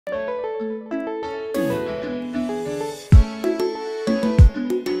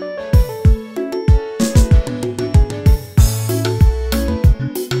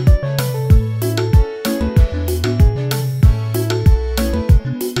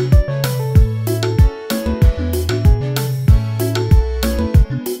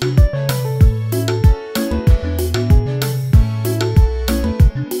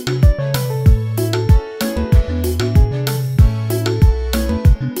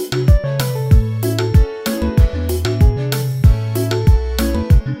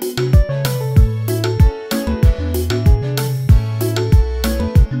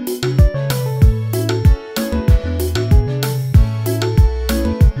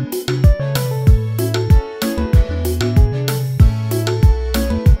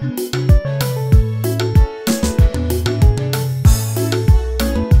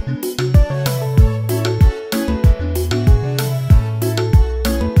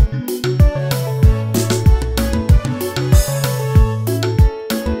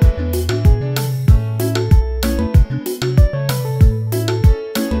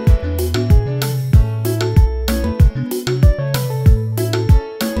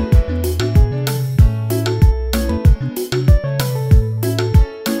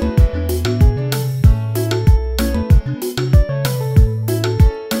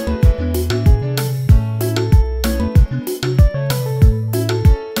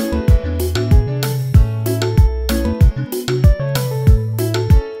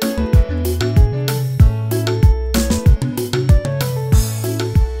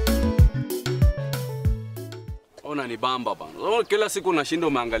kila siku nashinda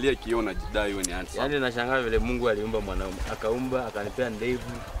umeangalia kioo unajidai wewe ni handsome. Yaani nashangaa vile Mungu aliumba mwanaume. Akaumba, akanipea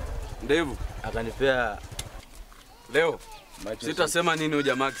ndevu, akanipea leo. Sitasema nini huyo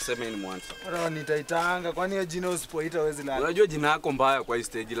jamaa akisema ni mwanzo. Bora nitaitanga kwani hiyo jina usipoita huwezi lala. Unajua jina yako mbaya kwa hii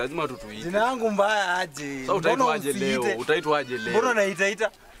stage, lazima tutuite. Jina yangu mbaya aje. Sasa utaitwaje leo? Utaitwaje leo? Mbona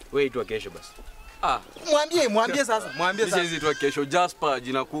naitaita? wewe itwa kesho basi. Mwambie sasa. Sisi itwa kesho Jasper,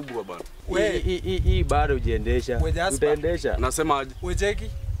 jina kubwa bana. Hii bado hujiendesha. Utaendesha. Nasema aje? Wewe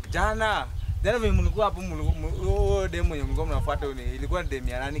cheki. Jana vile mlikuwa hapo demo mwenye mlikuwa mnafuata ilikuwa demo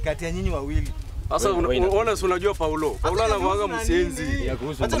ya nani kati ya nyinyi wawili. Sasa unaona unajua Paulo anakuanga msienzi.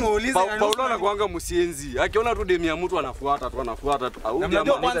 Acha niulize Paulo anakuanga msienzi. Akiona tu demu ya mtu anafuata tu. Au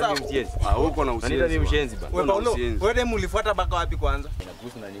jamaa kwanza mshenzi. Huko na usienzi. Anita ni mshenzi bana. Wewe Paulo, wewe demu ulifuata baka wapi kwanza?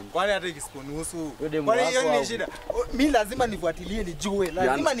 Inakuhusu na nini? Kwani hata ikisiponuhusu. Kwani hiyo ni shida. Mimi lazima nifuatilie nijue.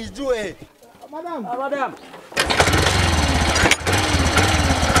 Lazima nijue. Madam.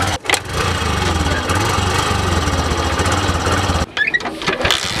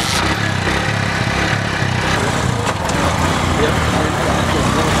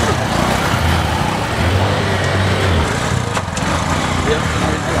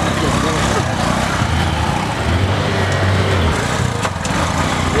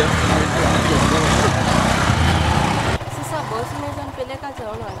 Sasa boss, unaweza nipeleka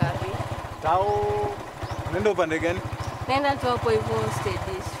town ngapi? Tao nenda upande gani? Nenda tu hapo hivyo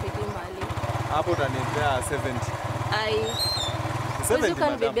stage fiki mali. Hapo utanipea 70. Ai. 70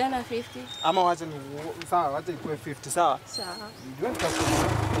 kan bebia na 50. Ama wacha ni sawa, wacha ikuwe 50 sawa? Sawa. Ndio nitakuwa.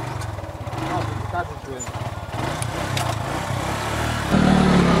 Hapo tatu tuende.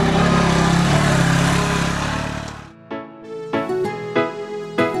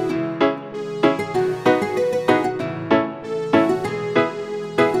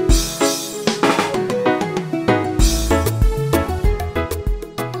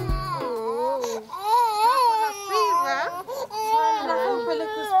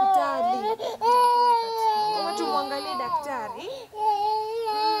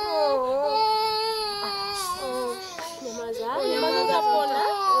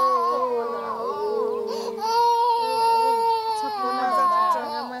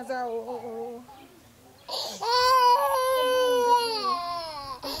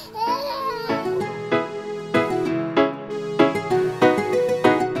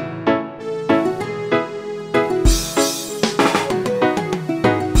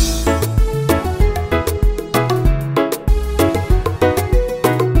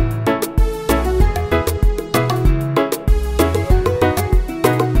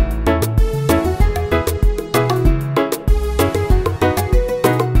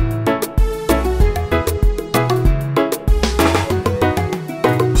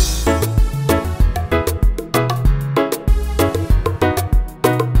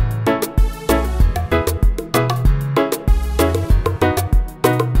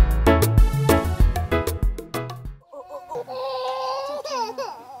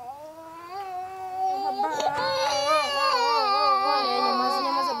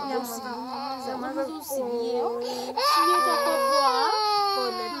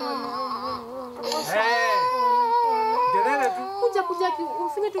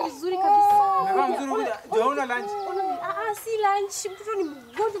 Ufanye tu vizuri kabisa. Nimevaa mzuri kuja. Ndio una lunch. Si lunch. Mtoto ni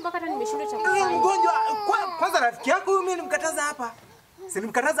mgonjwa mpaka hata nimeshindwa cha kufanya. Mgonjwa kwanza rafiki yako huyu mimi nimkataza hapa. Si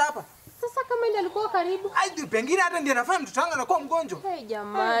nimkataza hapa. Sasa kama ndiye alikuwa karibu. Ai pengine hata ndiye anafanya mtoto wangu anakuwa mgonjwa.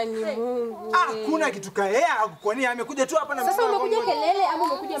 Jamani Mungu. Kuna kitu kaea kwani amekuja tu hapa na sasa umekuja kelele ama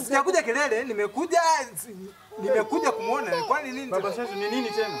umekuja mzee? Sijakuja kelele, nimekuja kumuona. Kwani nini? Baba sasa ni nini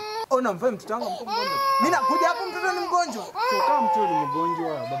tena? Ona mfanye mtoto wangu mko mgonjwa. Mimi nakuja hapo mtoto ni mgonjwa. Kama mtoto ni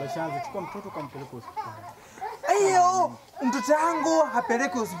mgonjwa, baba Shanzi chukua mtoto kampeleke hospitali. Aiyo, mtoto wangu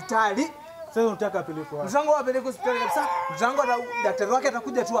hapeleke hospitali. Sasa unataka apeleke wapi? Mtoto wangu apeleke hospitali kabisa. Mtoto wangu daktari wake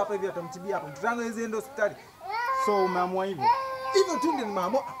atakuja tu hapa hivi atamtibia hapa. Mtoto wangu hizi ende hospitali. So umeamua hivyo? Hivyo tu ndio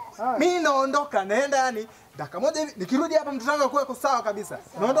nimeamua. Mimi naondoka naenda yani dakika moja hivi nikirudi hapa mtoto wangu akuwe sawa kabisa.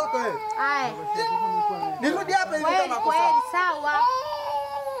 Naondoka wewe. Hai. Nirudi hapa hivi kama kwa sawa.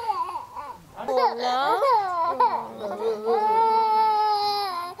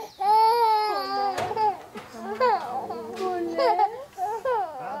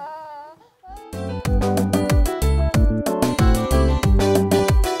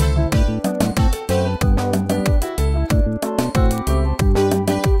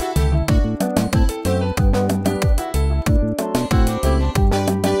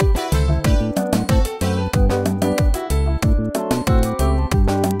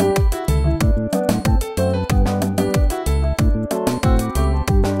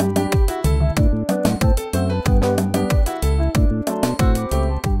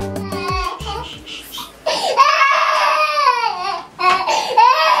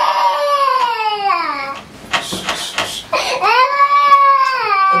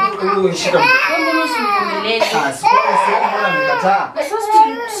 Amekataa. Sasa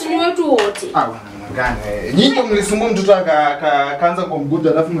si wetu wote. Ah, wanang'ang'ana. Nyinyi mlisumbua mtoto akaanza kumguta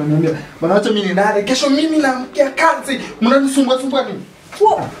alafu mnaniambia, "Bwana acha mimi nilale. Kesho mimi naamkia kazi." Mnanisumbua nini?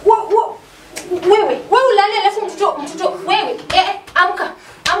 Wewe ulale alafu mtoto wewe. Amka.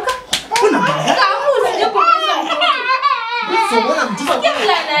 Kuna mbaya? Usije kuuliza mtoto. Mbona mtoto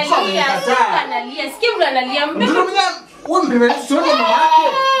analia? Sikia vile analia. Mtoto mwenyewe wewe mbele sio mama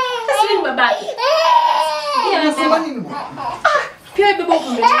yake. Sio ni babake. Unasema nini? Pia bebo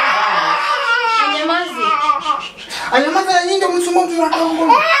kumbe. Anyamaza na nyinyi ndio mlisumbua mtoto wako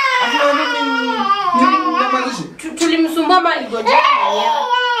ngoni. Afuna mimi namalishi. Tulimsumbua mali gonjeka mwenyewe.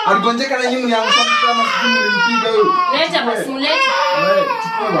 Aligonjeka na nyinyi mniangusha kama simu mlimpiga huyo. Leta basi mlete.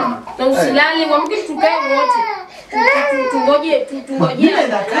 Chukua bwana. Na usilale, mwamke tukae wote. Tungoje.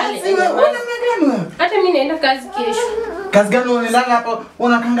 Nenda kazi wewe. Unamgani? Hata mimi naenda kazi kesho. Kazi gani unaenda hapa?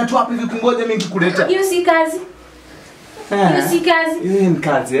 Unakanga tu hapa hivi kungoja mimi nikuleta. Hiyo si kazi. Hiyo si kazi. Hii ni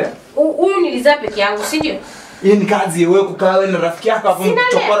kazi eh? Huyu nilizaa peke yangu, si ndio? Hii ni kazi wewe kukaa wewe na rafiki yako hapo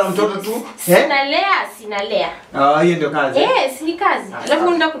mchokora mtoto tu. Sinalea. Hiyo ndio kazi. Yes, ni kazi. Alafu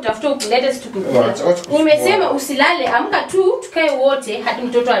unaenda kutafuta ukulete situkukula. Nimesema usilale, amka tu tukae wote hadi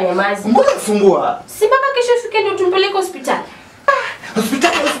mtoto anyamaze. Mbona kusumbua? Si mpaka kesho ifike ndio tumpeleke hospitali.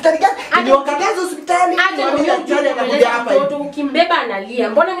 Hospitali gani? Ndio wakataza hospitali. Hata ndio daktari anakuja hapa. Mtoto ukimbeba analia.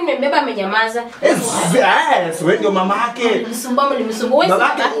 Mbona mimi nimembeba amenyamaza? Wewe ndio mama yake. Mlisumbua. Mama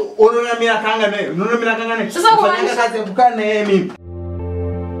yake unaona mimi nakanga naye. Unaona mimi nakanga naye. Sasa fanya kazi ya kukaa naye mimi.